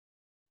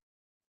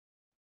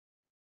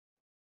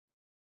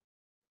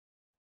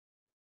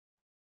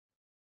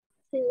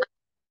Hello,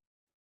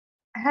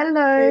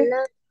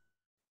 Hello,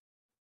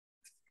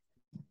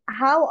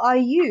 how are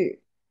you?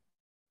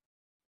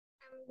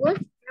 I'm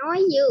good. How are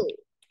you?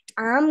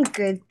 I'm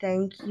good,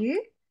 thank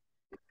you.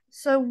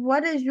 So,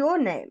 what is your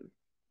name?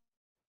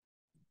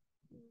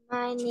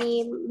 My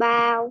name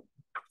Bao.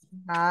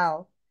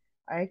 Bao.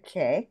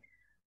 Okay.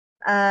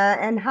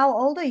 And how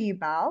old are you,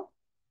 Bao?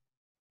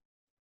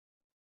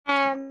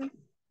 I'm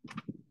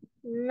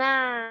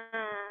 9.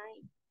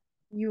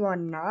 You are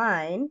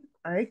 9.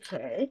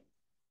 Okay.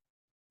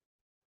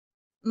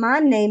 My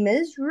name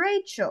is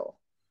Rachel.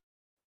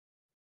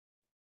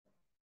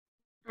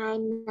 I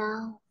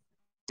know.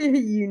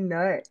 You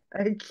know.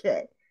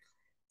 Okay.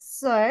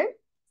 So,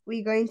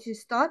 we're going to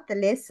start the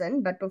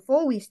lesson, but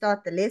before we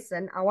start the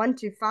lesson, I want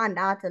to find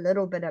out a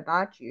little bit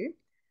about you.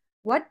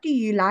 What do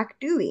you like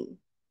doing?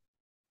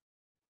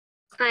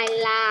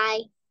 I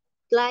like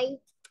play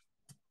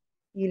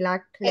You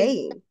like and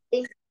playing.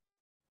 study.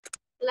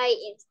 Play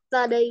and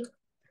study.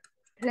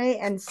 Play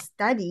and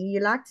study. You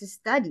like to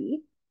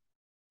study.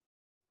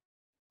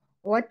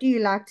 What do you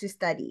like to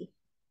study?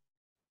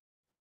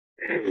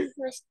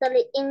 I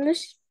study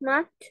English,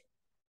 math,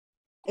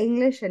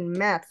 English and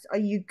maths. Are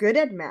you good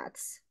at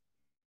maths?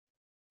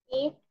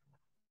 and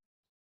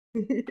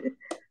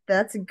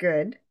That's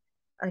good.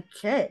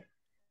 Okay.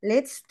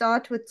 Let's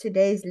start with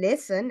today's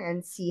lesson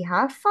and see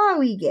how far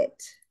we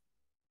get.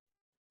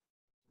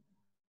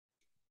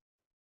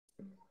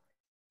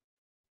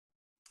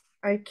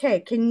 Okay,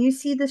 can you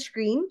see the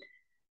screen?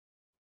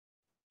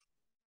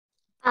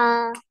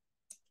 uh,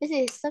 this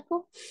is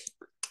circle.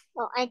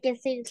 Oh, I can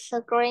see the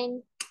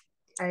screen.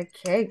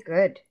 Okay,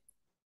 good.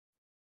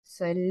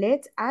 So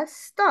let us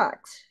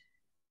start.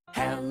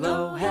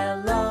 Hello,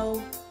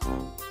 hello.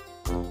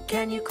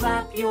 Can you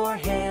clap your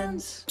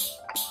hands?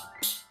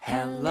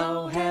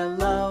 Hello,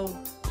 hello.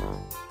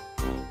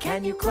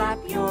 Can you clap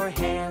your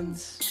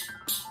hands?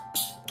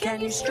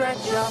 Can you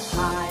stretch up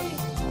high?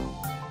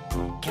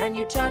 Can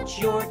you touch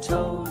your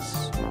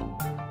toes?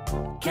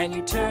 Can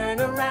you turn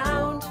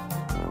around?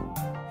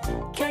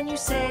 Can you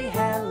say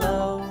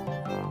hello?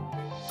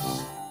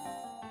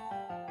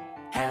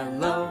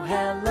 Hello,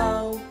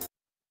 hello.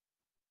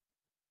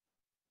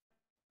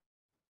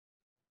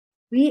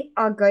 We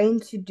are going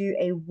to do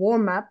a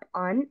warm up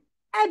on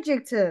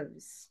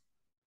adjectives.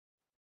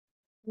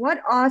 What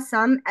are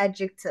some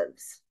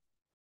adjectives?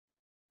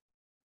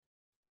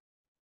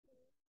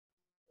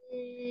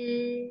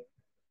 Mm,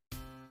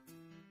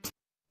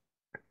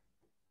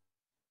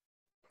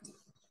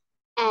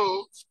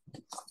 uh,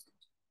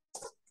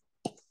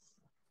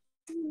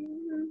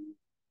 mm,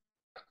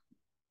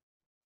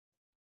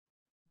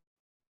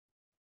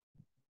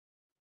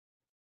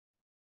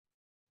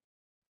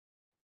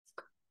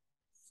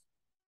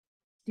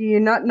 Do you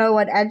not know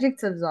what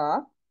adjectives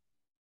are?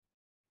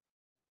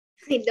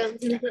 I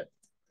don't know.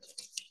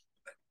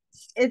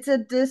 It's a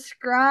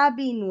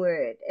describing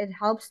word. It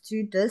helps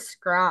to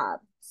describe.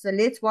 So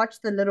let's watch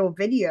the little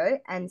video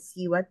and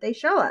see what they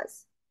show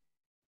us.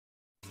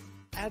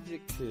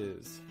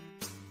 Adjectives: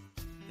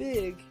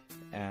 big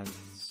and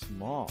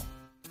small.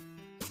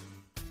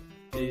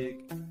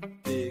 Big,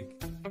 big,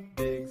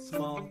 big,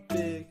 small,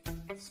 big,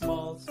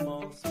 small,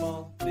 small,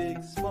 small,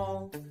 big,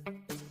 small.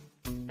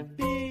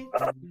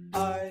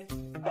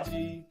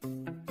 B-I-G,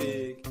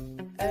 big,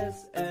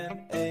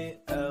 S-M-A-L-L.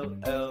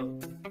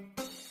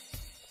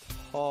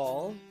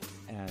 Tall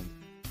and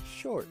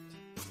short.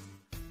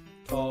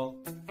 Tall,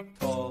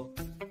 tall,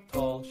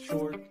 tall,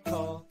 short,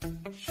 tall,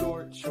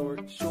 short,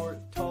 short, short,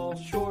 tall,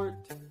 short.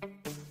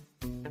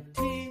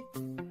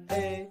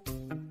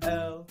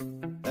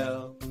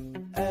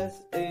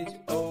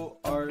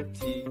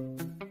 T-A-L-L-S-H-O-R-T.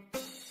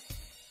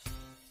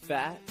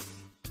 Fat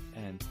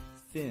and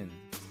thin.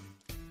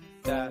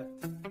 Fat,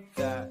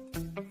 fat,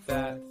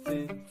 fat,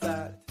 thin,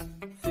 fat,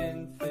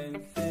 thin,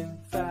 thin, thin,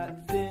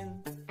 fat,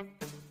 thin.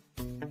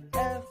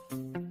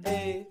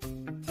 F-A-T,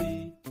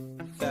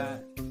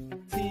 fat,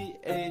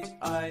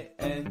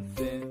 T-H-I-N,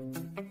 thin.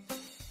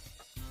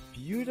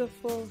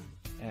 Beautiful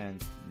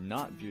and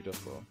not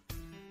beautiful.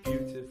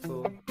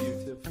 Beautiful,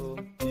 beautiful,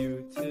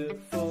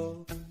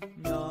 beautiful,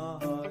 not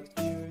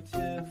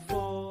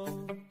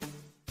beautiful.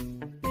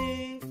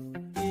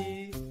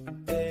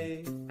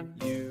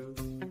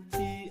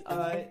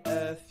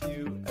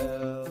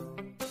 B-E-A-U-T-I-F-U-L.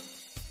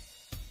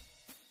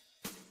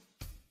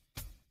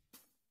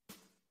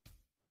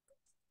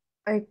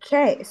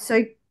 Okay,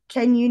 so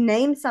can you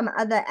name some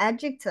other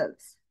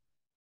adjectives?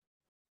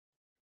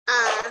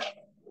 Uh,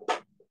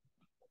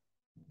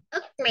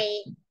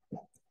 ugly,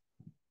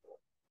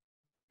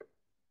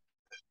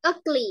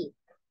 ugly,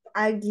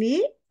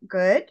 Ugly,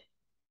 good.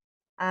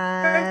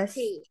 Uh,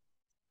 dirty,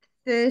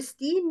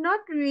 thirsty,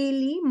 not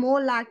really,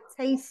 more like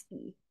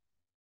tasty.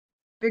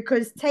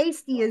 Because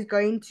tasty is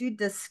going to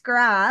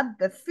describe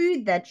the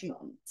food that you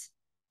eat.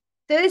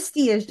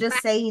 Thirsty is just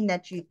fat, saying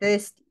that you're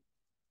thirsty.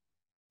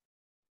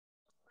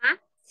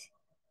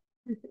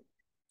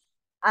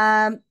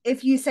 fat,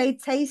 If you say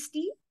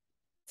tasty,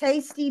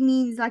 tasty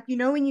means like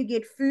when you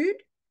get food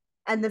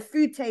and the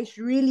food tastes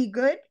really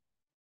good.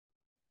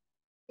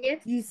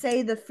 Yes. You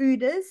say the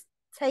food is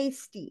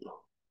tasty.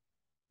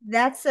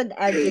 That's an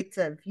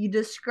adjective. You're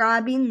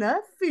describing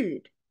the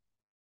food.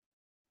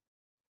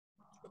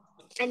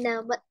 I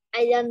know, but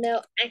I don't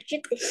know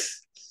adjective.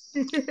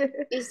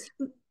 Is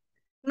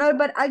No,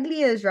 but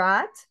ugly is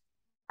right.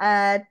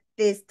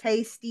 There's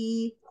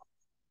tasty,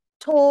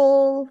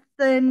 tall,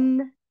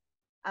 thin.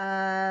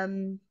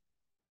 Can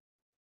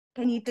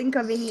you think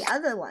of any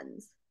other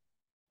ones?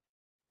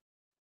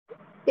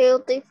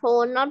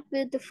 beautiful, not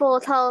beautiful,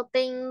 tall,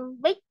 thin,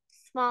 big,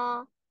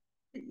 small,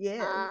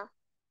 Yes. uh,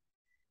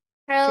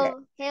 Okay.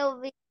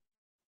 healthy,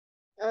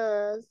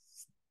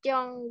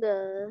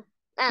 stronger,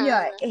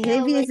 Yeah, healthy.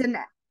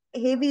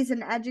 heavy is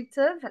an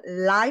adjective.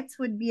 Light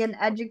would be an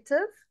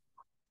adjective.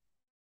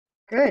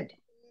 Good.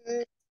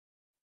 Mm,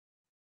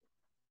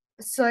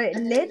 So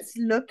let's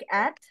look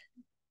at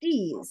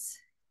these.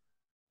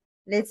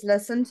 Let's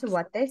listen to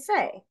what they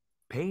say.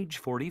 Page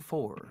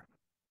 44.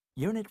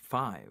 Unit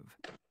 5.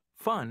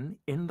 Fun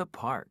in the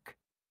Park.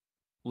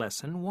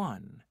 Lesson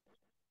 1.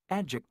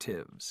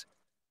 Adjectives.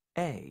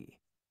 A.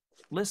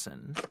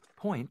 Listen,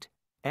 point,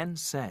 and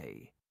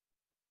say.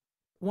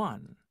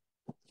 1,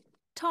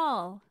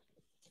 Tall,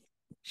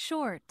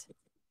 short,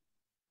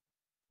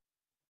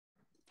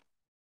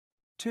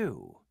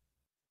 2,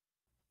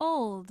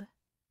 old,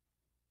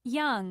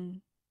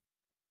 young,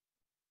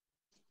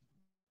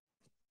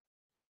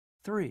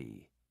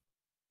 3,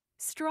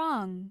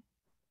 strong,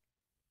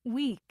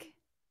 weak,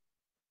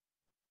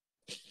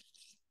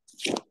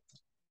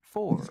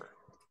 4,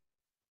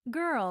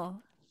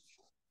 girl,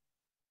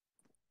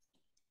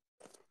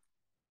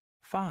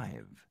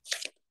 5,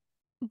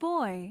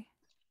 boy,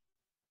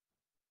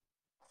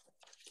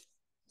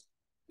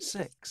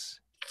 6,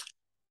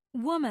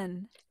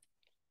 woman,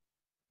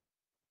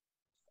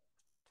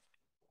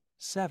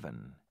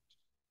 7,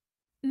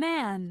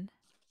 man.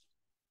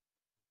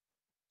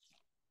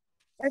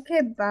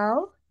 Okay,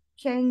 Belle,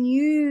 can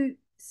you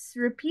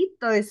repeat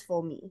those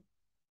for me?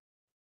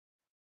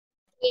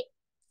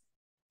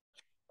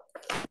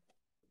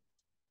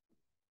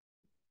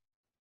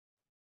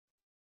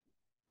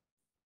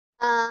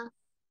 uh,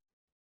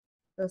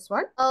 This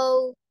one?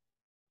 oh,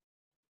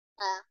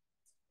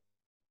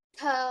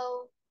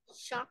 tall,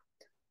 short,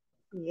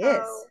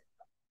 Yes.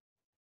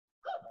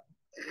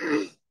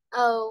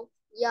 oh,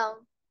 young,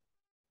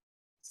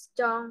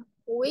 strong,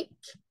 weak,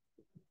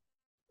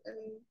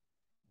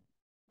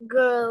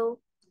 girl,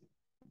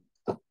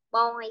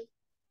 boy,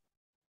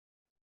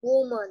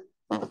 woman,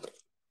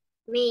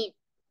 man.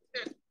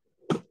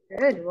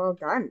 Good, well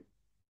done.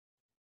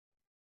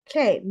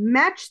 Okay,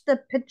 match the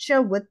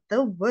picture with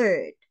the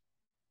word.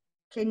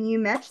 Can you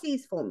match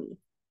these for me?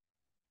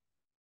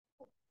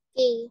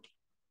 Okay.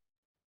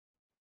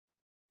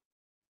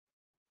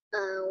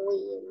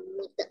 We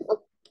make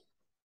the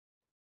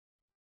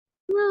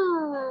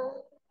Hmm.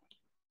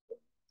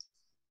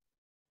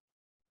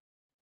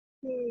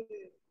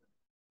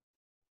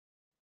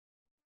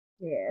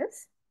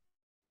 Yes,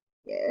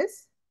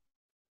 yes,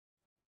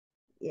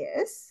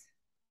 yes,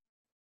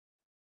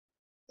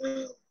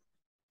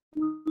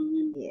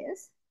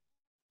 yes.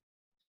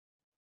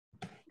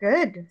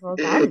 Good, well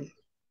done.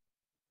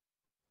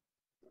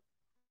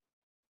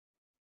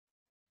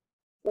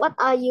 What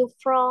are you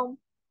from?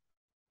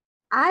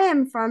 I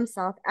am from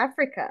South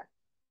Africa.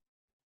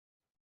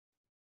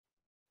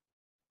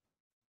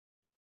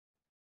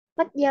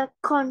 What your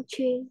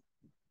country?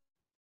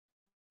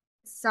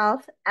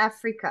 South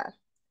Africa.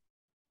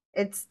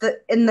 It's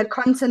in the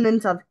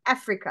continent of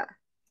Africa.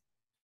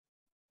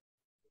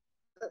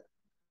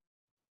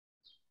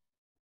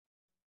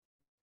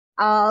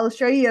 I'll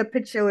show you a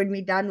picture when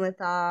we're done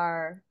with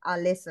our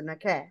lesson,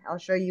 okay? I'll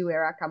show you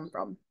where I come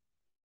from.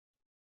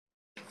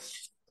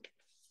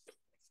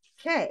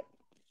 Okay,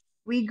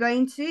 we're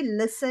going to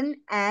listen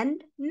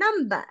and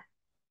number.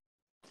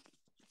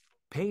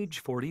 Page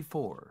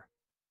 44.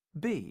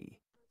 B.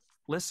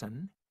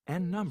 Listen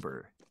and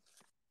number.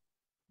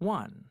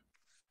 1,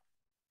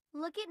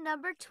 Look at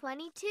number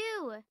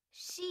 22.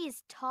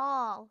 She's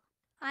tall.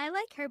 I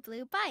like her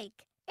blue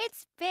bike.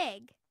 It's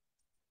big.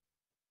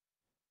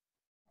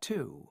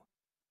 2,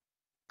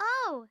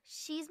 Oh,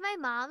 she's my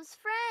mom's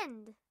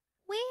friend.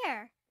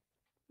 Where?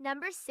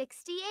 Number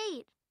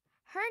 68.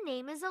 Her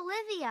name is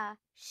Olivia.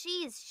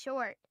 She's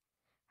short.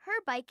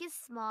 Her bike is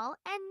small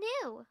and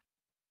new.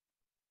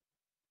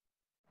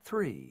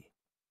 3,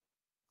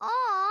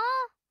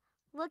 Aw,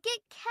 look at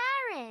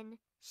Karen.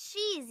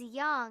 She's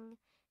young.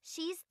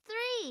 She's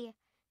 3.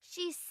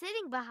 She's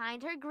sitting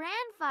behind her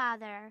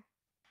grandfather.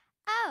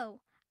 Oh,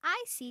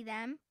 I see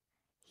them.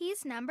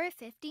 He's number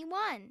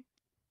 51.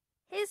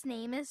 His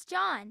name is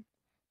John.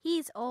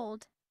 He's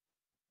old.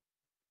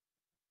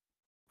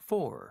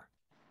 4,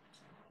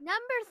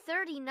 Number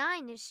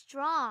 39 is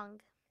strong.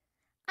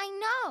 I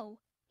know.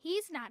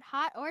 He's not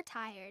hot or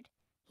tired.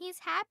 He's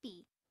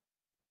happy.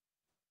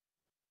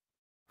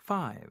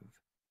 5,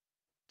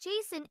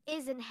 Jason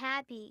isn't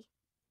happy.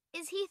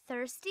 Is he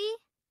thirsty?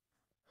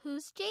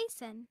 Who's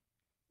Jason?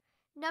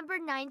 Number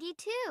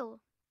 92.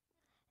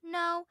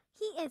 No,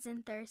 he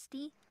isn't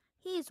thirsty.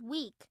 He's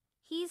weak.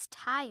 He's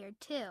tired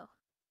too.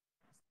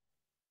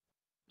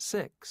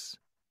 6,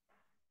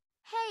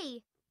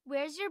 Hey,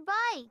 where's your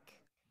bike?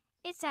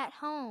 It's at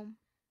home.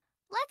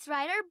 Let's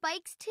ride our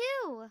bikes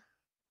too.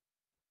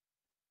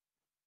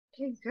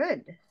 Okay,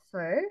 good.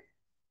 So,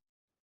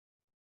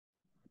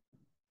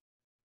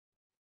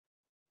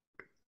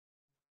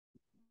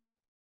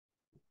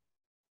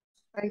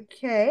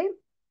 okay,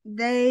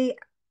 they,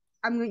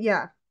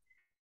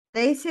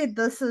 they said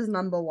this is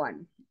number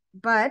one,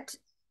 but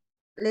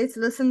let's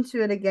listen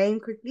to it again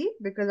quickly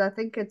because I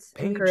think it's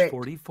page incorrect.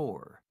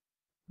 44.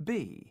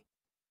 B.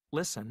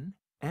 Listen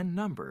and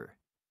number.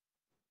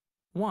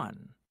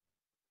 1,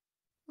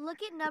 Look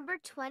at number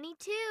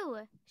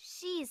 22.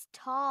 She's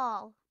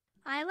tall.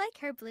 I like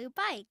her blue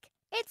bike.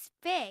 It's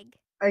big.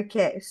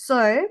 Okay,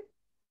 so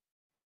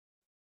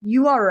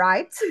you are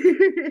right.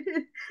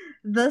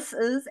 This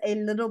is a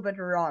little bit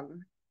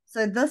wrong.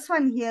 So this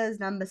one here is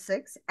number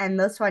 6, and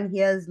this one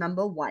here is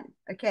number 1.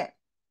 Okay.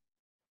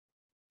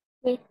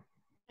 I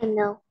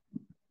know.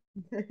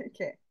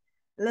 Okay.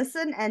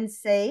 Listen and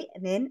say,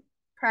 and then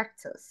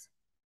practice.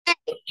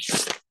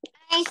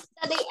 I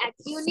study at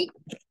unit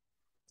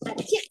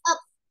check up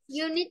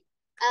unit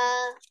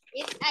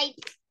unit 8.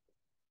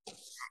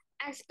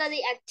 I study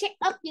at check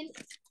up unit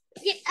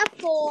get up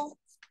for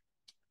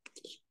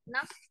no.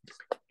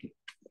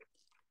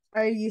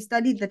 Oh, you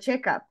studied the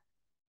checkup.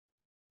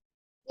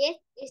 Yes,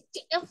 it's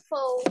check up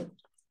for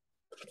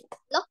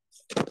look.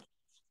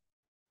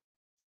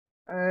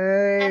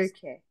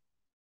 Okay.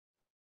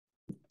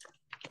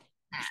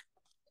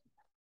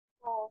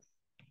 Oh,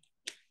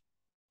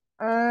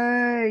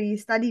 Oh, you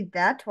studied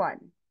that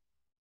one.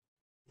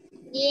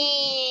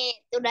 yeah,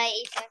 today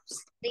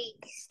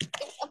is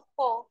check up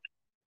for.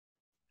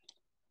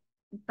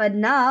 But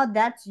now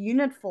that's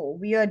unit 4.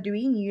 We are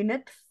doing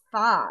unit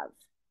 5.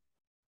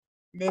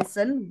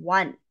 Lesson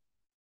 1.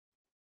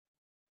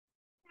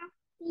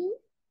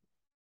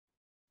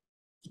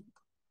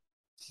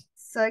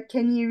 So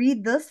can you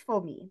read this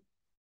for me?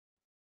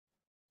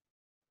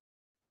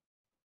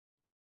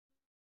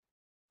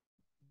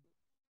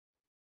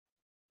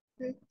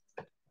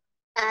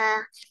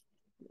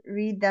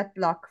 Read that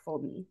block for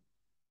me.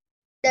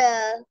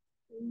 The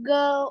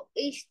girl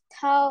is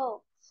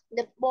tall.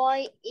 The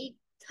boy is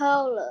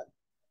taller.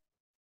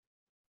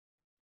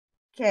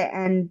 Okay,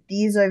 and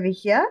these over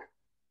here?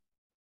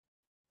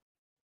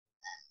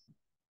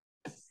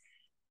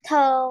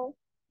 Taller.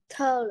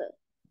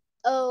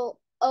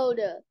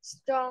 Older.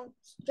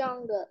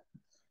 Stronger.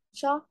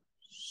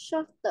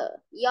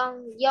 Shorter.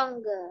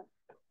 Younger.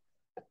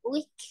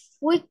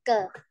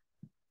 Weaker.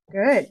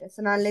 Good.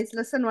 So now let's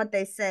listen what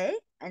they say,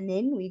 and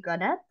then we're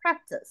gonna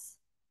practice.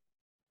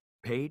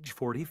 page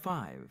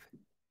 45.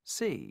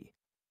 C.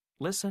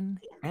 Listen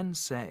and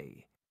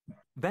say.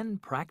 Then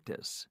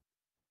practice.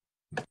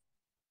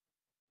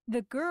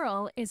 The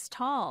girl is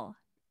tall.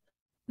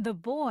 The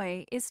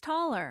boy is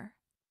taller.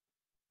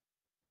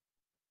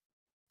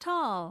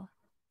 Tall.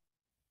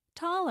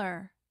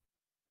 Taller.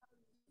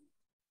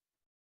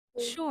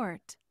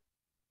 Short.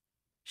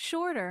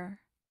 Shorter.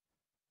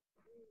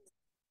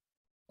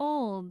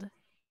 Old.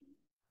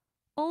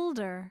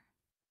 Older.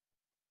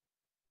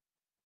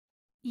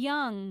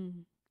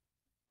 Young.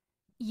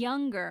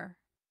 Younger.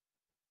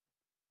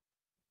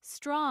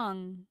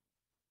 Strong.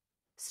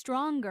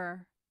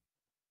 Stronger.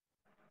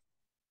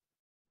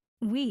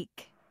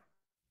 Weak.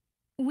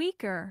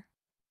 Weaker.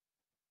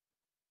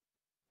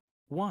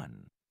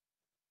 1,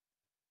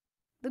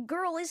 The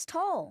girl is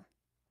tall.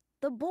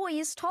 The boy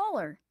is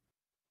taller.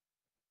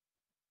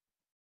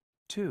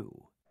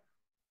 2,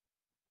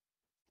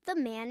 The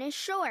man is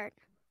short.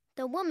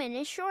 The woman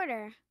is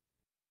shorter.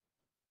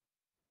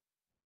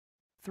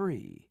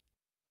 3,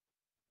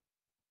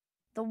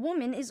 The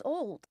woman is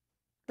old.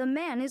 The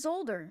man is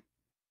older.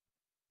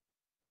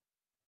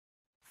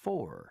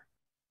 4,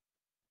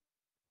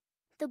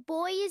 The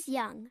boy is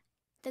young.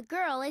 The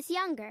girl is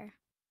younger.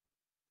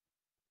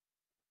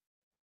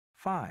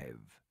 5,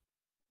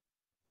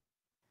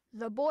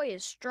 The boy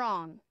is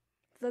strong.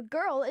 The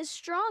girl is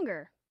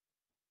stronger.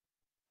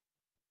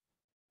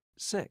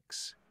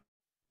 6,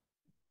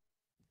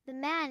 The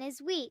man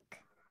is weak.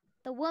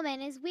 The woman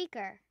is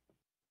weaker.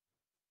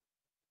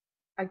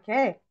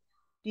 Okay.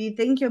 Do you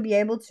think you'll be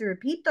able to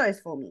repeat those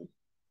for me?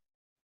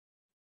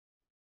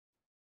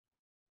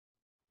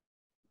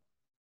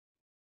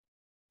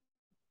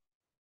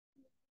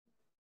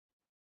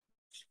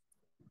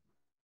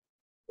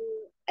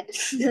 I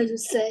don't know to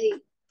say.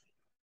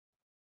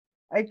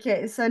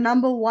 Okay, so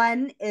number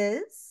 1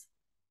 is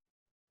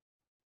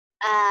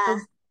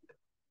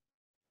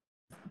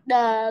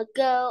The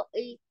girl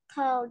is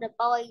tall. The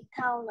boy is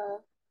taller.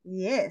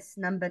 yes.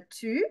 Number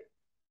 2,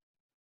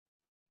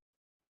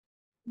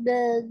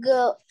 The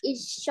girl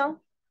is short.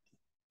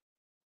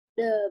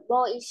 The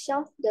boy is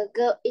short. The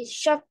girl is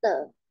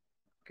shorter.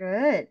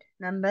 good.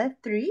 Number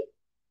 3,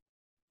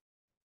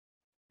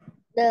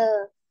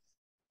 The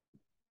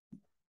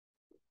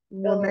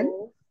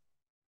woman.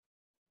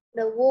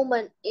 the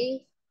woman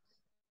is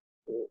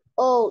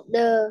old.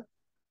 The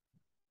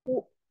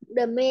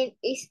man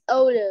is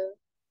older.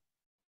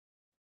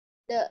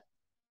 The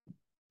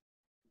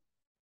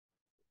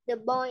the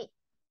boy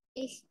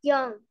is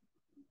young.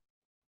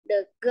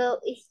 The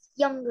girl is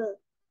younger.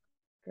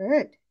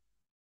 Good.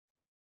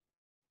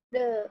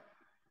 The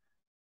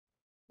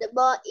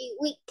boy is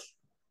weak.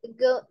 The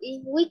girl is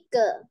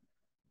weaker.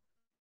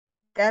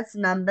 That's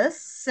number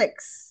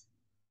 6.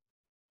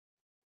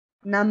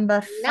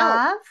 Number No.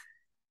 5.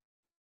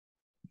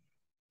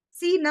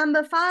 See,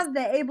 number 5,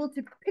 they're able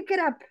to pick it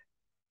up.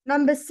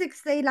 Number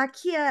 6, they like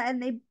here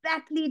and they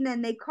battling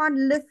and they can't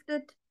lift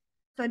it.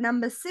 So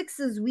number 6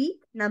 is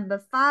weak. Number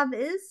 5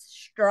 is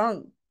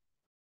strong.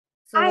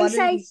 So I what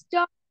say is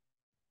strong.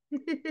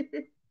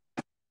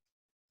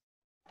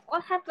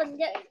 What happened?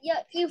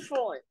 Your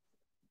phone.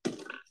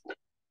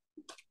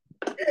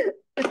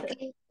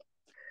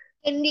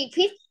 Can you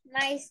repeat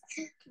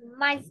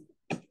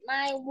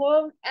my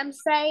word I'm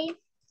saying?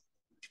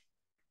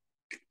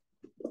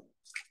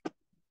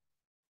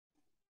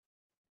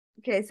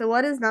 Okay, so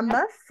what is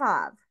number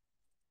 5?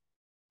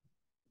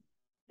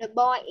 The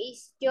boy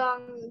is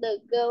strong. The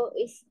girl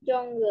is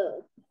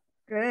stronger.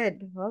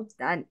 Good. Well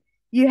done.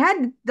 You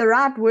had the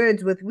right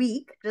words with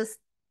weak, just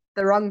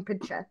the wrong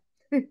picture.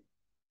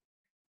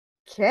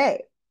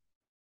 Okay.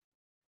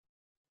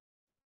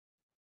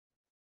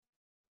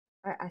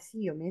 I see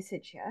your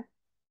message here.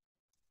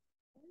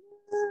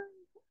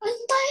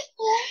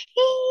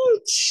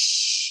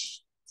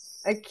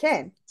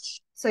 Okay.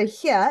 So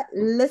here,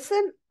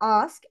 listen,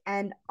 ask,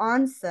 and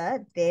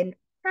answer, then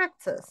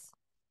practice.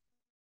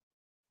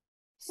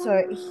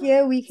 So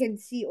here we can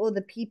see all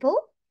the people,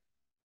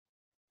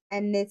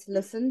 and let's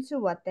listen to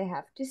what they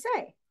have to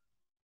say.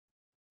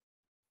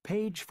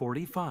 Page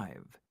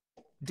 45.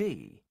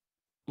 D.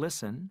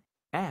 Listen,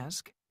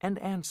 ask, and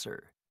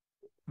answer.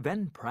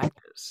 Then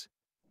practice.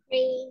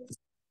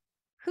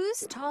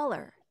 Who's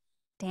taller,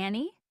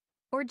 Danny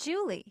or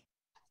Julie?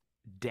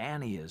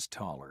 Danny is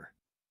taller.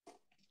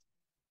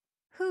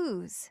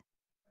 Whose?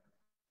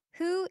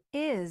 Who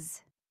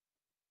is?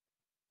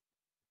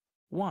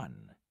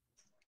 1,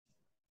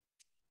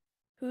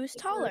 Who's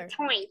taller,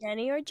 Point.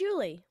 Danny or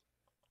Julie?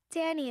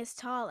 Danny is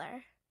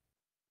taller.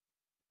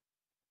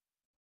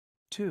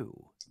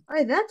 2,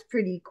 Oh, that's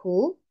pretty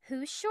cool.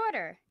 Who's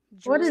shorter,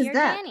 What Julie is or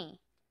that?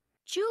 Danny?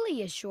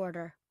 Julie is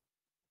shorter.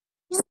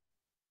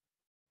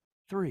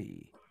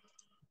 3,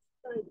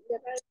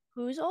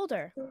 Who's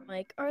older,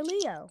 Mike or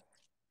Leo?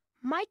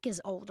 Mike is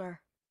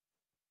older.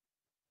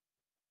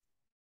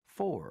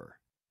 4,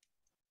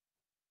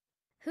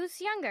 Who's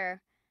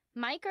younger,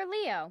 Mike or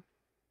Leo?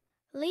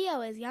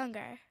 Leo is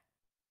younger.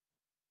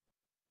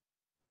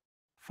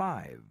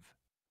 5,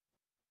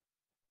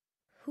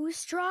 Who's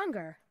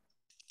stronger?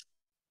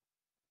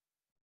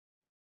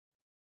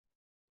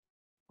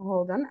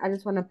 Hold on, I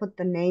just want to put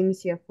the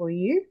names here for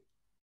you.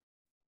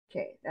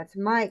 Okay, that's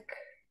Mike.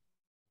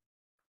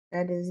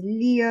 That is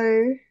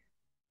Leo.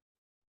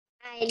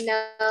 I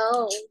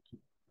know.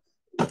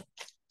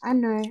 I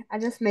know, I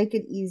just make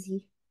it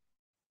easy.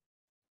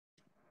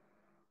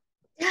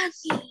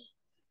 Danny.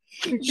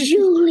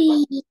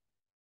 Julie.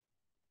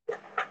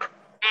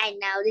 I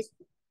know this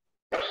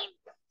name.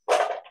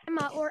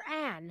 Emma or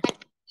Anne?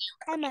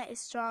 Emma is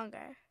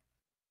stronger.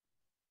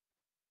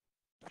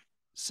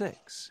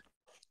 6,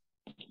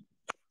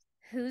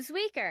 Who's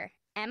weaker,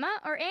 Emma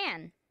or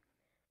Anne?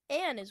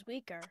 Anne is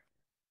weaker.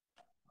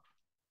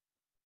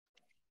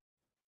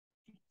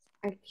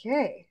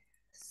 Okay,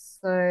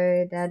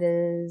 so that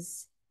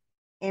is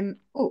Emma,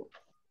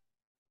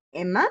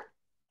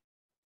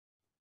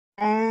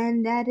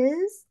 and that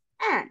is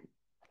Anne.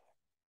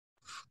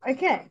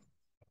 Okay,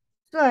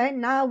 so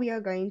now we are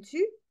going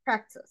to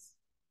practice.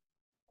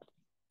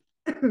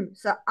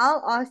 So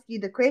I'll ask you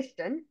the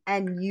question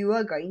and you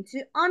are going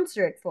to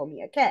answer it for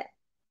me, okay?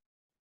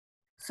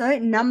 So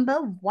number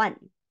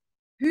 1,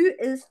 who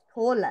is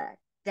taller,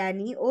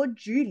 Danny or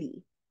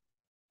Julie?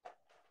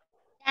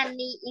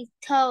 Danny is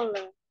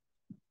taller.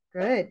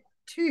 Good.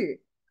 2,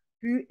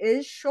 who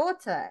is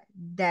shorter,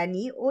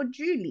 Danny or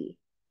Julie?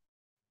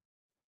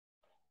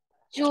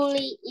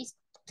 Julie is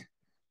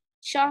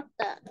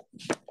shorter.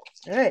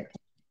 Good.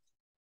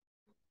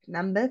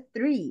 Number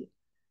 3,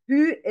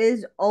 who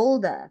is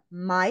older,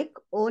 Mike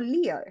or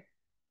Leo?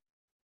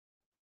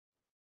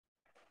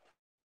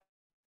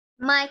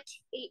 Mike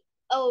is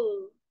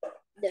older.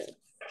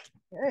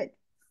 Good.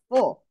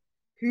 4,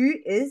 who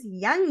is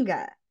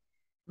younger,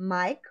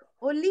 Mike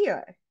or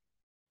Leo?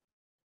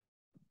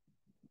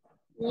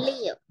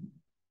 Leo.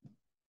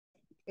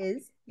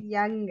 Is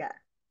younger.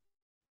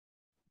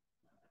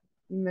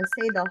 You must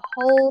say the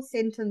whole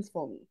sentence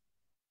for me.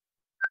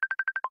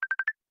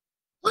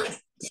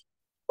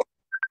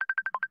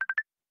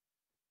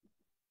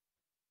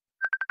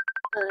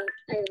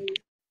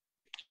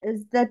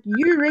 Is that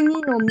you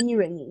ringing or me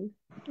ringing?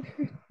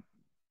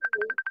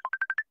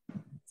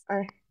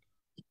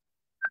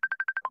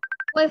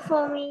 Wait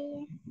for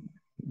me.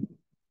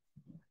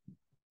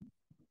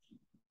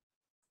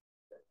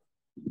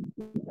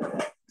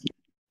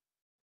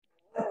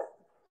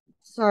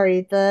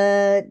 Sorry,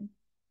 the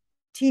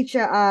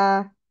teacher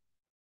I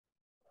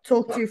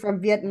talked to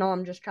from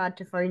Vietnam just tried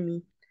to phone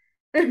me.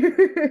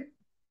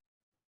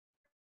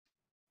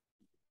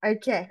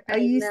 Okay. Are I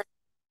you know.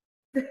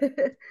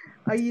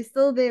 are you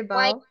still there, Wait.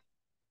 Bao?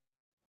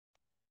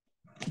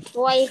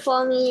 Wait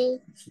for me.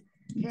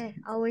 Okay,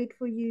 I'll wait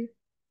for you.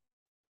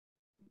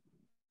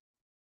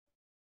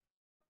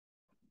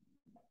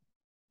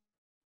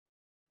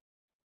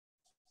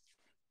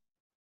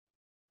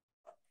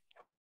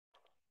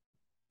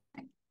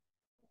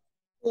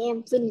 Yeah,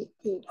 I'm finished.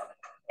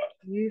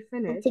 You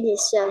I'm finished?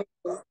 finished.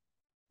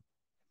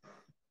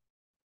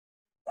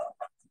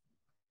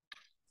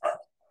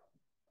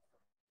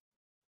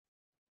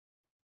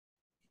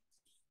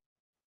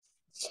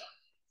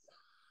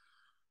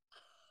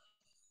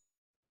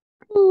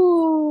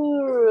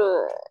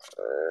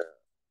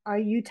 Are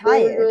you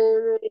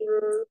tired?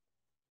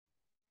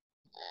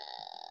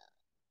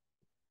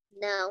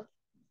 No.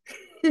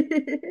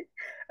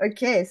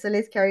 Okay, so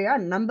let's carry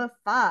on. Number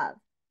 5.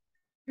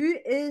 Who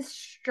is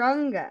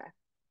stronger,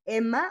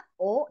 Emma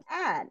or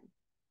Anne?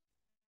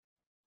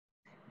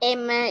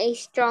 Emma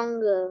is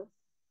stronger.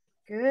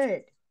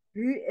 Good.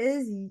 Who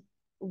is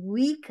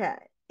weaker,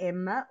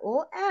 Emma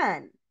or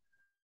Anne?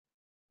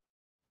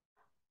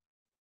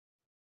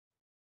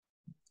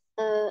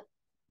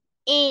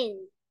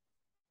 Anne.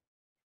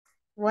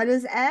 What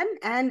is Anne?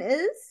 Anne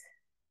is?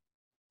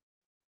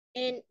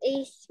 Anne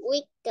is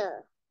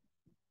weaker.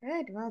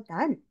 Good, well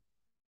done.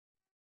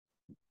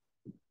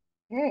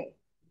 Okay,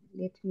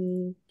 let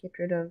me get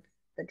rid of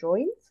the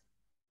drawings.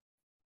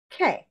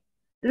 Okay,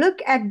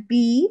 look at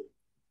B,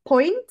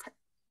 point,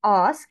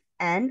 ask,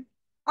 and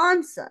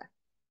answer.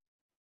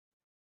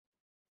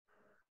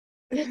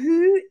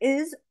 Who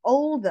is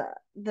older,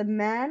 the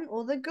man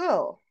or the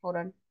girl? Hold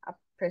on, I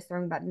pressed the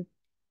wrong button.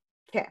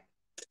 Okay,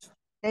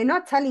 they're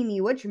not telling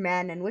me which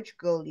man and which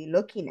girl you're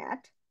looking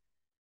at.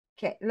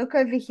 Okay, look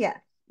over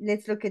here.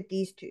 Let's look at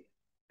these two.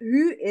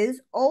 Who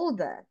is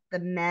older, the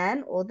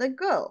man or the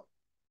girl?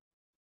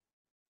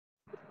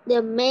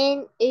 The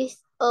man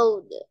is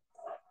older.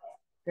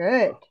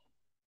 Good.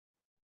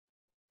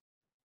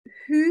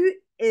 Who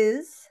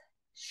is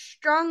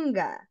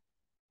stronger,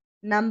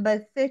 number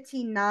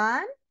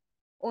 39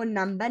 or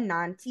number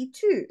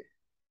 92?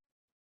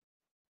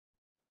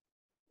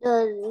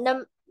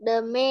 The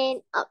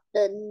man of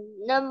the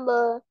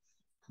number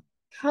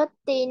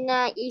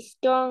 39 is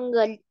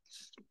stronger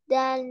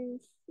than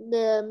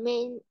the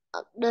man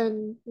of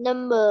the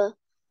number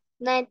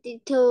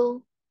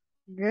 92.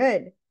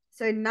 Good.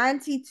 So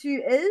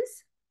 92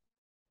 is?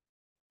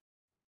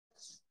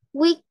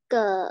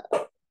 Weaker.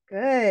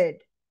 Good.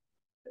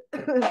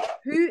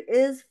 Who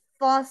is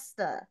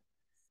faster,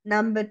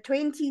 number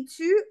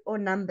 22 or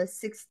number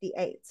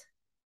 68?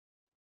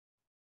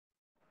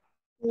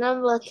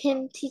 Number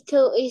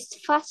 22 is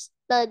faster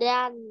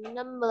than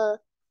number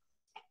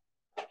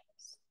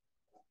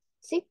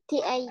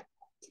 68.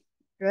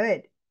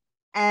 Good.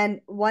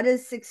 And what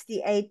is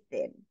 68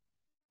 then?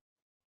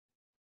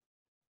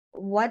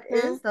 What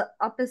is the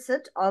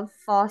opposite of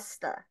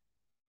faster?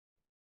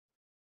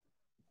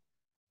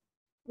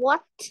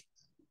 What?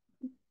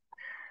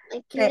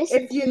 I can Okay,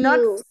 listen if to you're not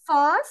you.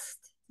 fast,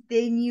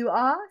 then you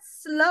are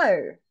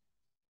slow.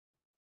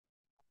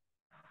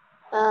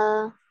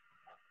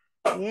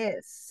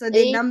 Yes. So the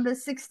Eight. number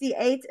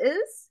 68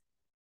 is?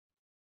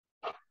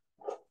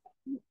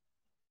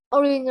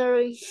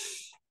 Ordinary.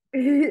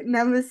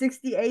 Number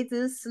 68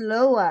 is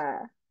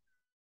slower.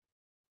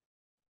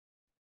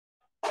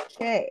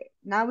 Okay,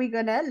 now we're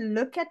gonna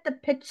look at the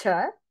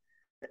picture,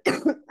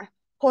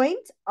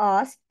 point,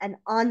 ask, and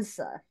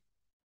answer.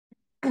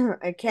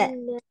 Okay,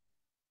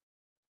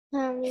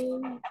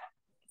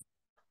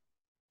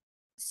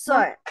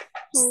 so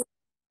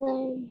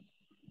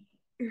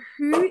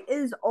who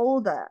is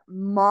older,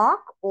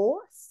 Mark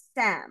or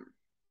Sam?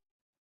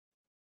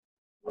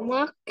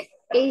 Mark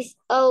is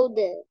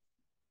older.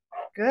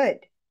 Good.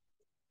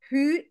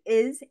 Who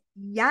is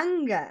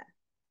younger,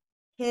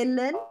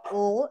 Helen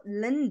or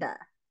Linda?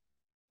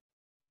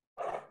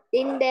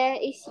 Linda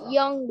is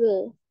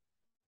younger.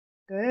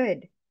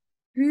 Good.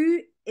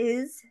 Who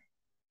is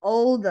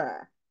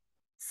older,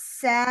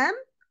 Sam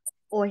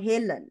or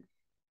Helen?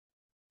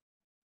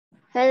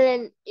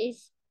 Helen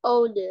is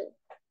older.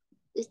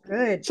 It's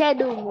Good.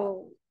 Shadow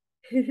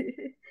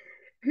Moon.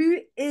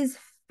 Who is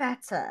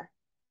fatter,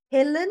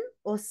 Helen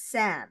or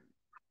Sam?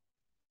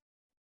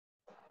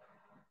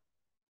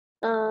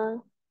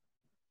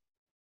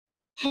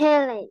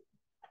 Helen.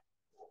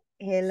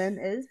 Helen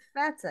is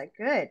fatter.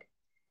 Good.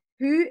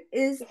 Who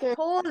is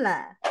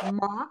taller,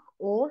 Mark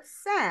or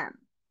Sam?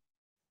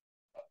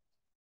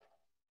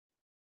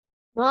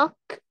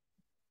 Mark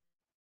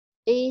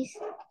is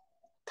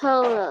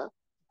taller.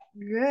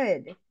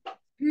 Good.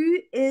 Who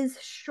is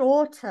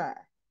shorter,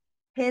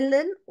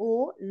 Helen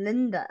or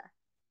Linda?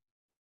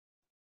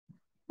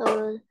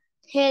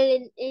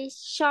 Helen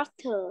is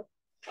shorter.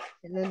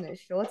 Helen is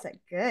shorter.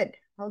 Good.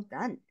 Well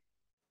done.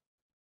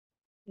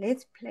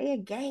 Let's play a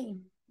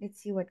game. Let's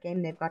see what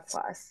game they've got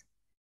for us.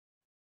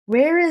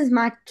 Where is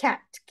my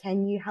cat?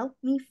 Can you help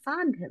me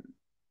find him?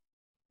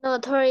 No,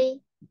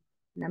 3.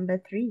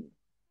 Number 3.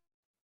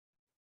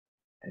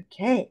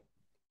 Okay.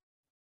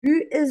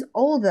 Who is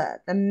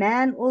older, the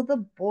man or the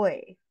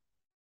boy?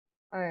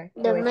 Oh,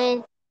 The wait.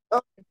 man.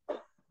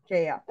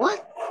 Okay, yeah.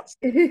 What?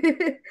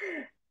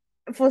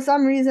 For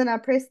some reason, I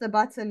pressed the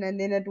button and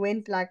then it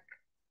went like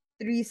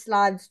 3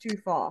 slides too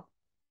far.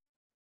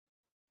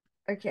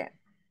 Okay.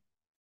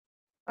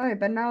 Oh,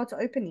 but now it's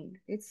opening.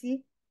 Let's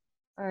see.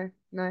 Oh,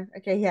 no.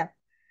 Okay, here.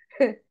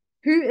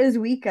 Who is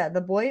weaker,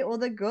 the boy or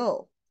the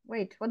girl?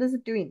 Wait, what is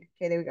it doing?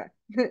 Okay, there we go.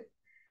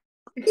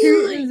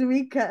 Who is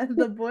weaker,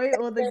 the boy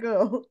or the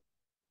girl?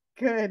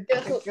 Good,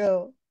 the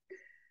girl.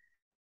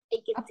 I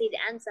can see the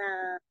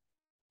answer.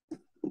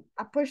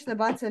 I push the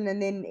button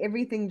and then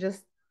everything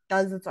just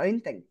does its own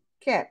thing.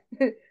 Okay.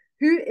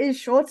 Who is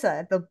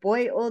shorter, the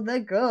boy or the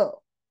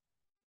girl?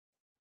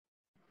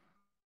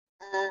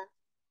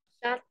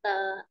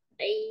 Shorter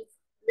is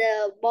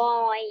the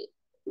boy.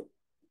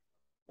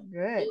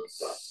 Good.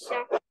 Is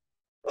short.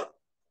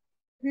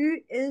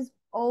 Who is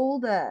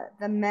older,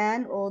 the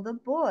man or the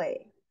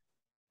boy?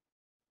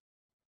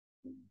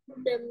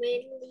 The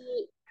man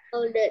is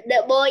older.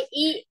 The boy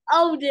is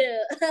older.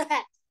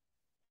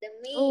 The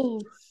man.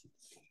 Oh,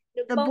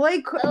 The the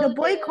boy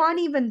boy older. can't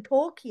even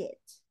talk yet.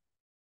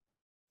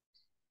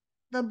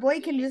 The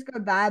boy can just go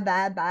ba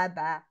ba ba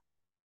ba.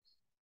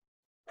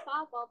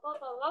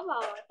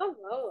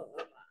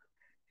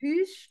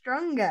 Who's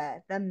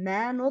stronger, the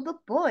man or the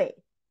boy?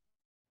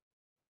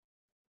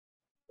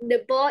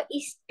 The boy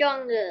is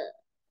stronger.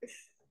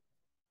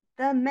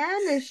 The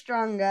man is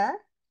stronger.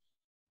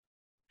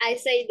 I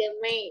say the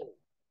man.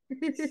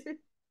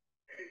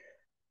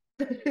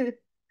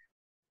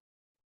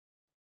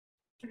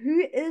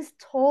 Who is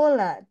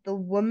taller, the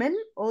woman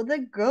or the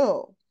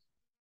girl?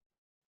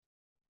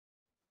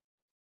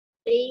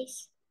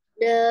 Is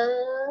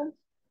the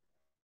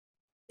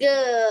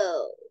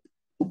girl.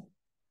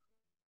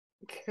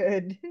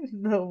 Good.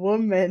 The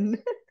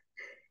woman.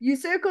 You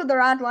circled the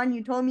right one,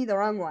 you told me the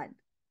wrong one.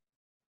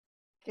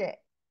 Okay,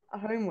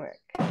 homework.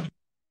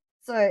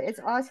 So it's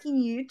asking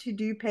you to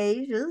do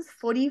pages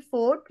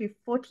 44 to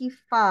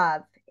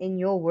 45 in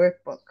your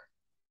workbook.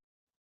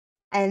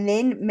 And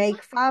then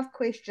make 5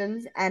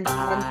 questions and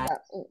answer.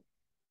 Oh,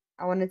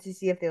 I wanted to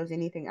see if there was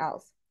anything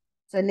else.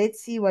 So let's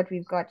see what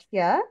we've got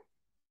here.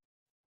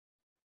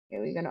 Okay,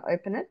 we're going to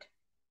open it.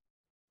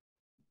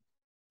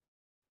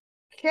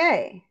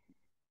 Okay.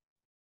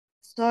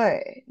 So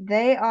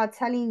they are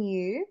telling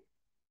you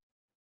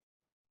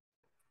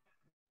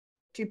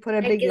to put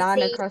a big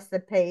line across the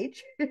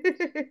page. You're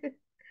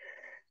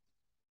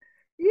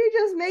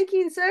just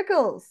making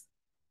circles.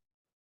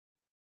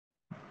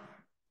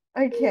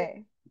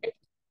 Okay.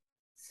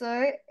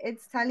 So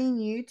it's telling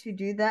you to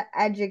do the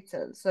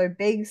adjectives. So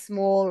big,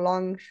 small,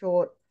 long,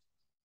 short.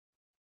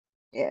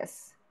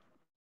 Yes.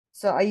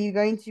 So are you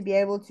going to be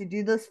able to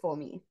do this for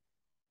me?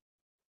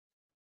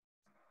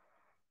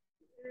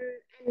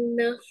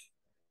 No.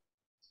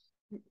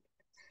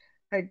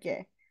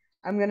 Okay.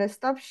 I'm going to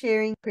stop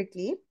sharing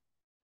quickly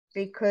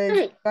because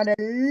you've got a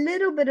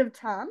little bit of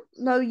time.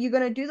 No, you're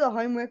going to do the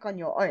homework on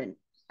your own.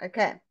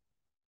 Okay.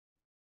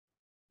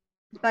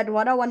 But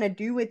what I want to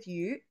do with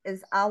you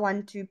is I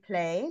want to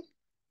play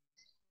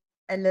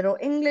a little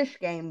English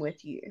game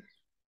with you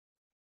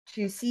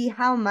to see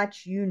how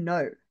much you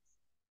know.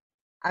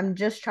 I'm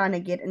just trying to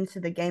get into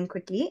the game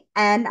quickly,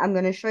 and I'm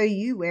going to show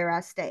you where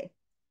I stay.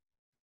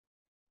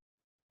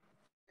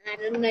 I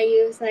don't know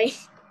you say.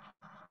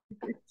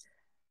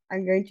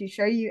 I'm going to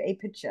show you a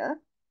picture.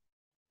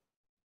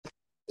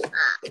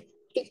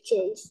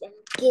 Pictures and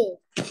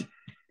good.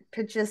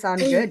 Pictures sound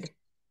good.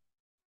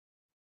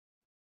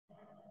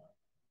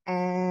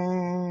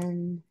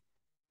 And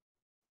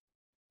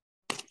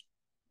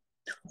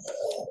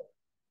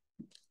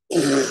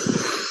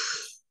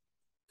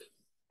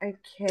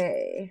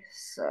okay,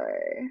 so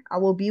I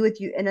will be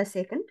with you in a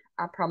second,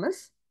 I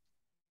promise.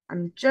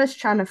 I'm just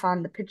trying to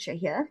find the picture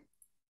here.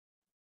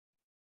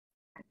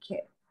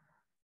 Okay.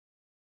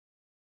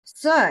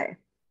 So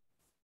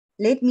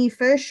let me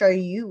first show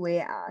you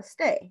where I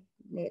stay.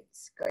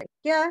 Let's go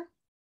here.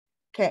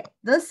 Okay,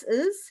 this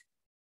is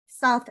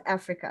South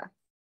Africa.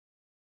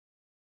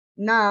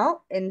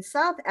 Now, in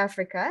South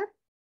Africa,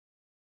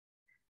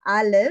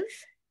 I live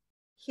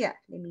here.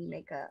 Let me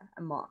make a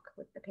mark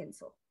with the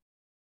pencil.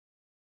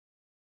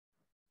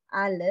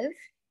 I live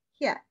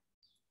here.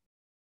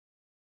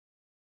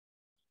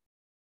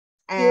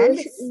 And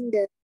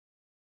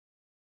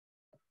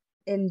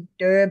in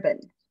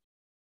Durban.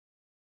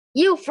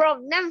 You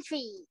from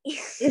Namfi.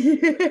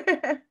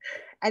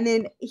 And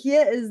then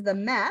here is the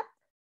map.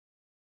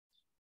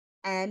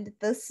 And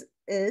this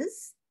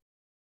is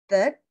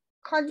the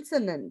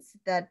continents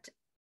that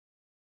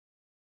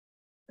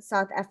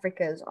South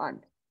Africa is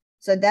on.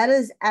 So that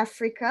is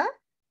Africa.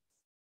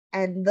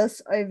 And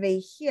this over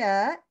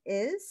here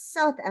is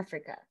South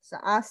Africa. So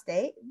I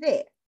stay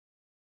there.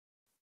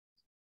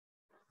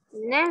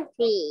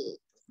 Namfi.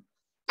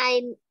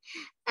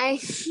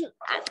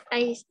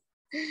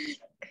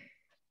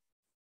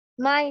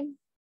 My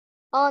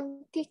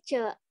own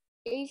teacher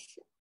is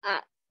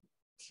at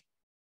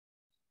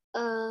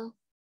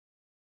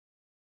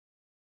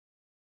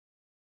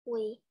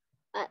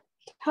at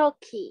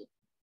Turkey.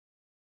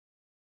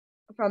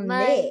 From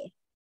there.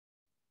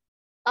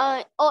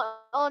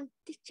 on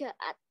teacher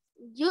at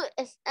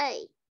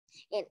USA,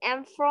 and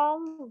I'm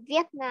from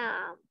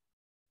Vietnam.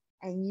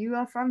 And you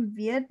are from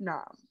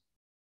Vietnam.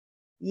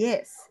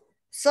 Yes.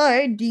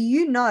 So, do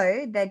you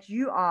know that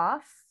you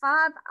are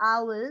 5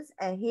 hours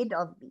ahead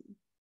of me?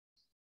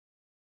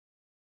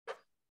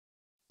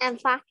 In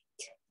fact,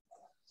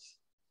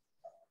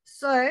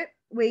 So,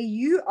 where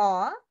you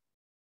are,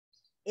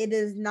 it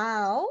is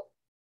now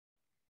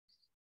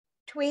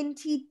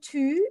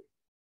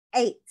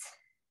 8.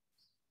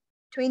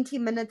 20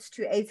 minutes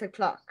to 8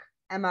 o'clock.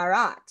 Am I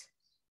right?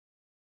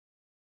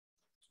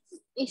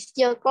 it's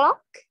your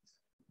clock.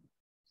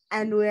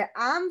 And where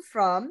I'm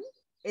from,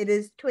 it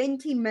is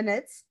 20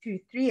 minutes to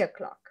 3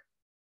 o'clock.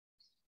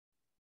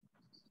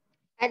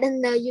 I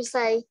don't know. You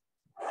say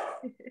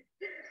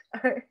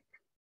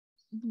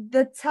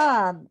The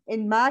time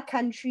in my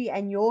country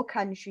and your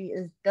country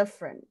is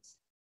different.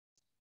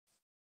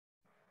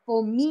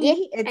 For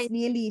me, yes. it's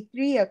nearly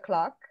 3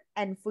 o'clock,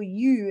 and for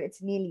you,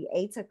 it's nearly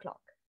 8 o'clock.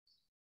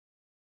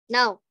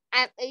 No,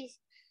 I'm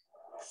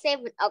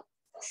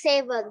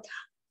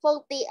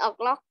 7:40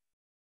 o'clock.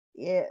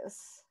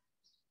 Yes.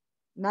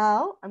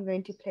 Now I'm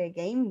going to play a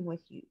game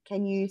with you.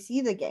 Can you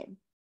see the game?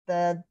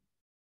 The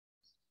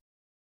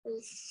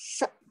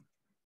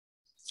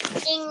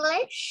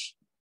English,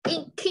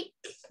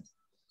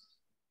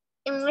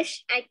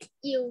 English. I kick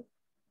you.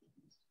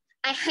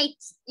 I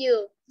hate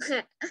you.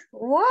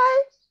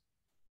 what?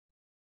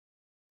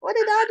 What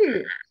did I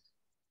do?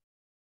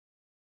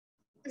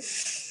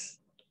 This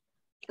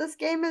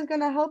game is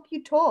gonna help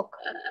you talk.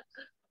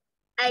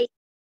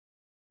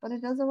 But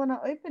it doesn't want to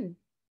open.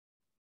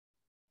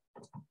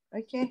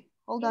 Okay,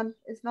 hold on.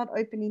 It's not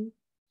opening.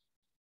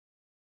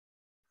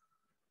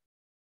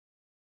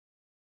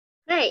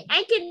 Hey,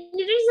 I can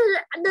do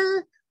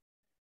the.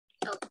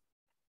 Oh.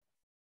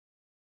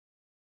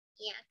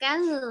 Dạ cá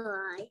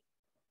người.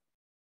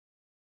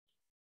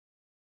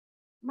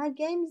 My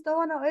games don't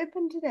want to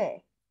open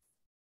today.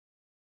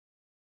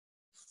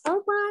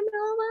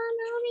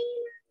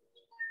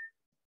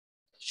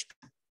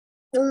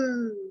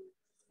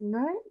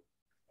 No,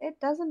 it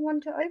doesn't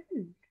want to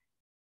open.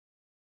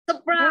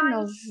 Surprise. I don't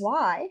know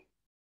why.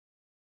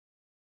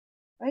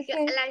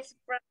 Okay.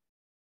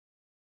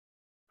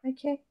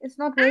 Okay, it's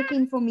not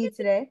working for me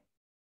today.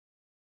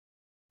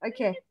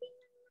 Okay,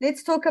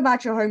 let's talk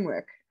about your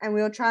homework and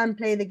we'll try and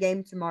play the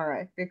game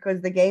tomorrow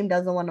because the game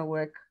doesn't want to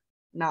work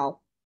now.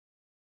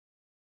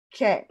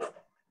 Okay.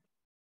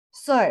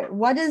 So,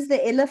 what is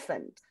the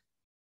elephant?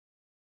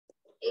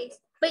 It's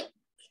big.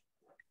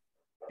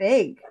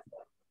 Big.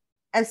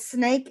 A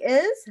snake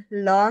is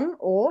long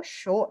or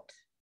short?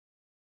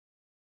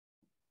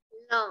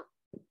 Long.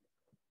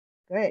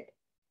 Good.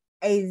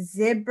 A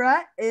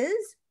zebra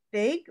is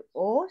big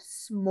or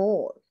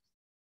small?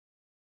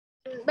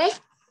 Big.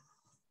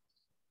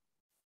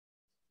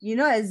 You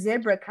know, a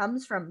zebra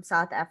comes from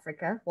South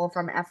Africa, well,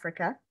 from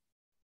Africa.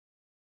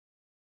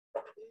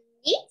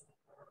 Yes.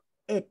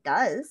 It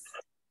does.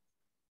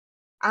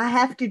 I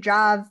have to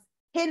drive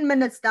 10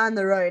 minutes down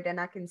the road and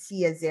I can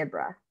see a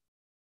zebra.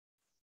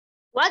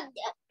 What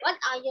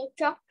are your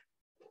jobs?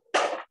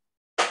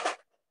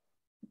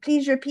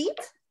 Please repeat.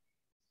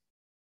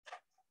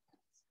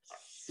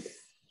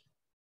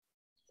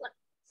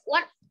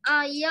 What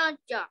are your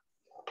jobs?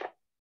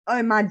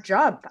 Oh, my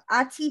job.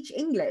 I teach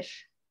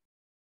English.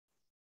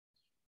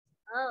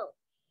 Oh,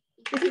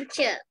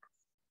 teacher.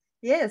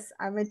 Yes,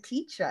 I'm a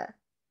teacher.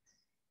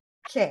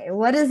 Okay,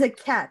 what is a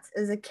cat?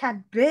 Is a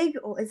cat big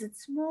or is it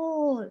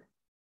small?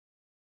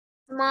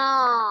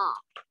 Small.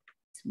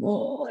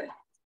 Small.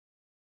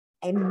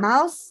 A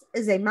mouse,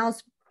 is a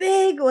mouse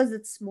big or is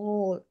it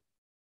small?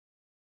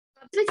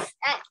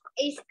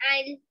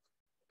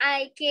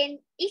 I can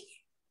eat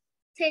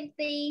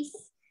 20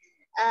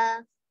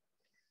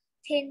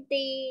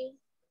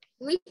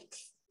 with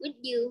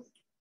you.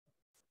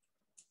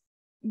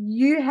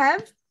 You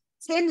have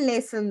 10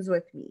 lessons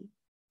with me.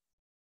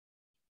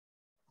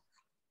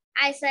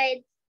 I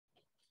said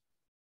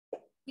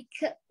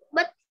because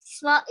but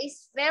small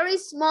is very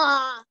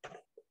small.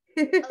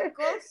 Of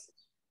course,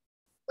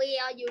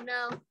 we are,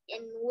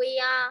 and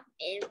we are,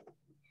 and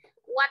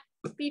what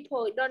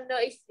people don't know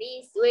is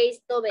very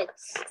stupid.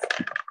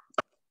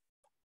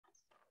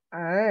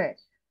 Oh.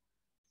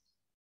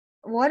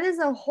 What is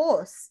a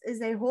horse?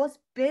 Is a horse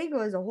big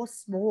or is a horse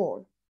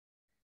small?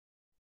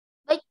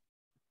 Big.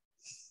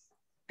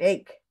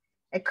 Big.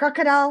 A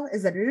crocodile,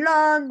 is it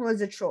long or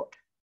is it short?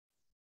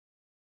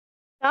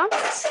 Short.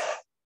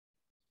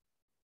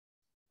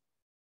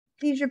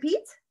 Please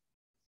repeat.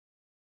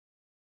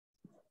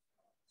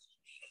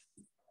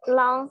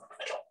 Long.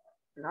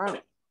 Long.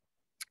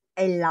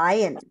 A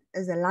lion,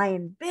 is a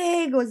lion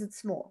big or is it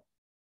small?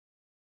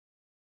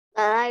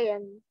 The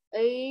lion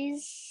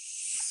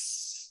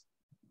is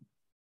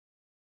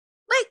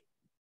big.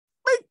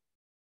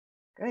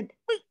 Good.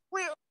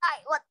 What?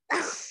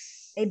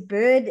 A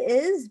bird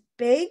is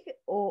big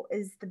or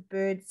is the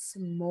bird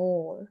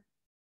small?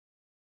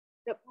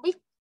 The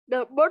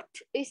bird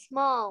is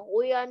small.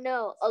 We are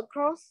now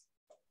across.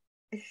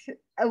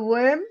 A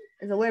worm,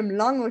 is a worm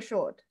long or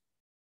short?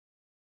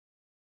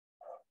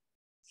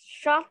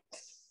 Short.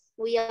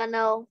 We all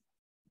know.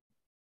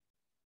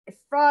 A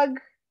frog,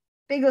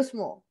 big or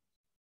small?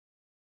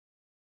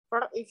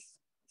 Frog is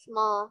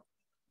small.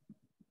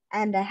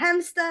 And a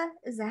hamster,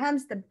 is a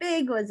hamster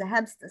big or is a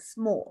hamster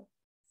small?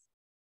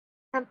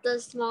 Hamster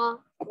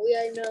small. We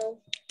all know.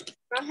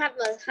 I have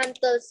a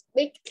hamster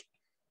big.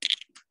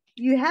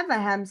 You have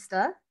a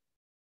hamster,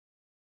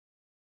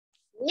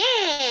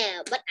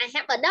 Yeah, but I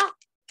have a dog.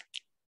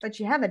 but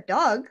you have a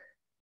dog?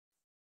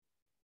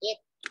 Yes.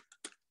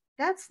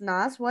 That's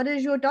nice. What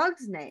is your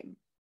dog's name?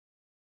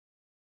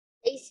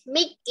 It's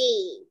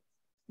Mickey.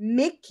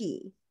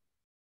 Mickey.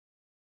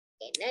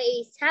 And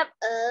I have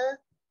a.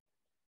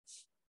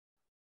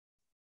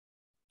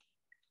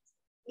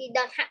 We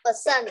don't have a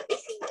son.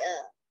 It's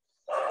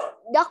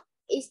a dog.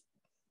 Is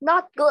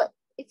not good.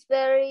 It's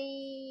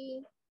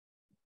very.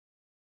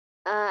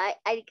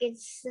 I can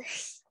say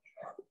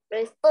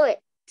very stupid.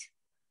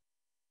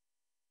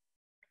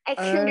 I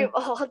can live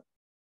all.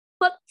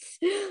 But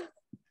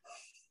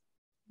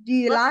Do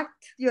you like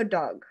your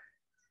dog?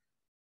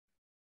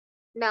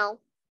 no,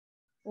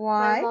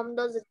 Why? my mom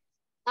doesn't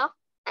dog.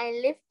 I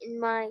live in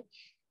my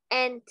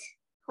aunt's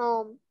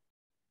home.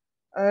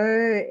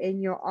 Oh,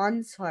 in your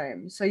aunt's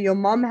home. So your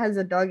mom has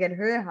a dog at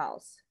her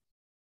house.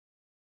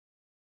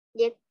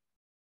 Yes.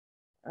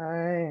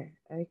 Oh,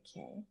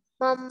 okay.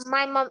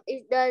 My mom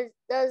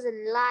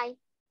doesn't like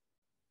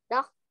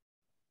dog.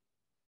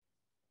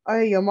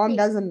 Oh, your mom Yes.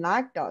 doesn't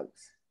like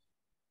dogs.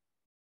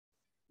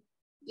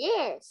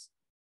 Yes.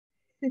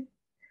 And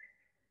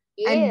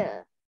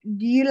Yeah.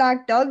 do you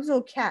like dogs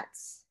or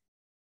cats?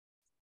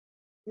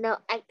 No,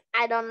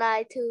 I don't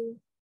like to.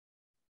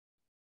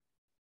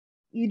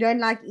 You don't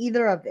like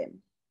either of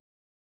them.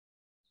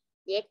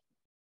 Yes.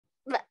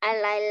 But I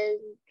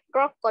like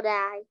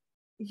crocodile.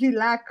 You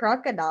like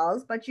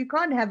crocodiles, but you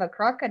can't have a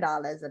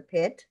crocodile as a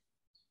pet.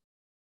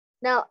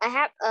 No, I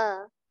have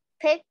a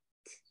pet.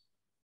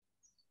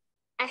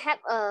 I have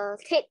a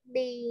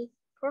teddy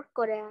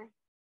crocodile.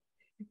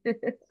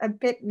 A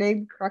pet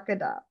named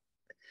Crocodile.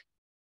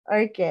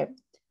 Okay.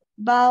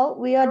 Well,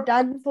 we are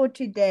done for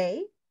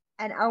today,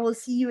 and I will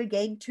see you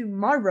again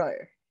tomorrow.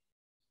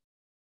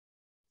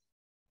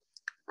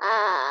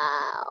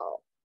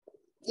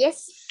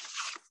 Yes.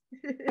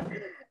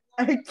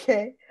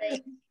 Okay.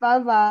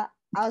 Bye-bye.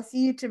 I'll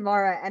see you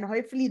tomorrow, and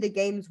hopefully the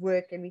games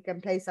work and we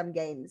can play some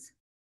games.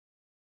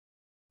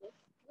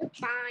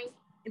 Goodbye.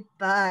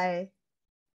 Bye.